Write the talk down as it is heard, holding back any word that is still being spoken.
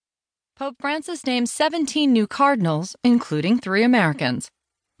Pope Francis names 17 new cardinals, including 3 Americans.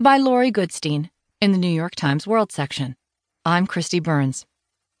 By Laurie Goodstein, in the New York Times World section. I'm Christy Burns.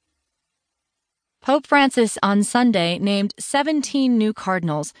 Pope Francis on Sunday named 17 new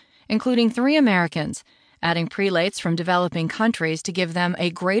cardinals, including 3 Americans, adding prelates from developing countries to give them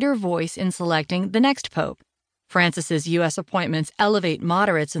a greater voice in selecting the next pope. Francis's U.S. appointments elevate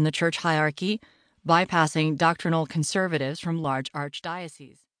moderates in the church hierarchy, bypassing doctrinal conservatives from large archdioceses.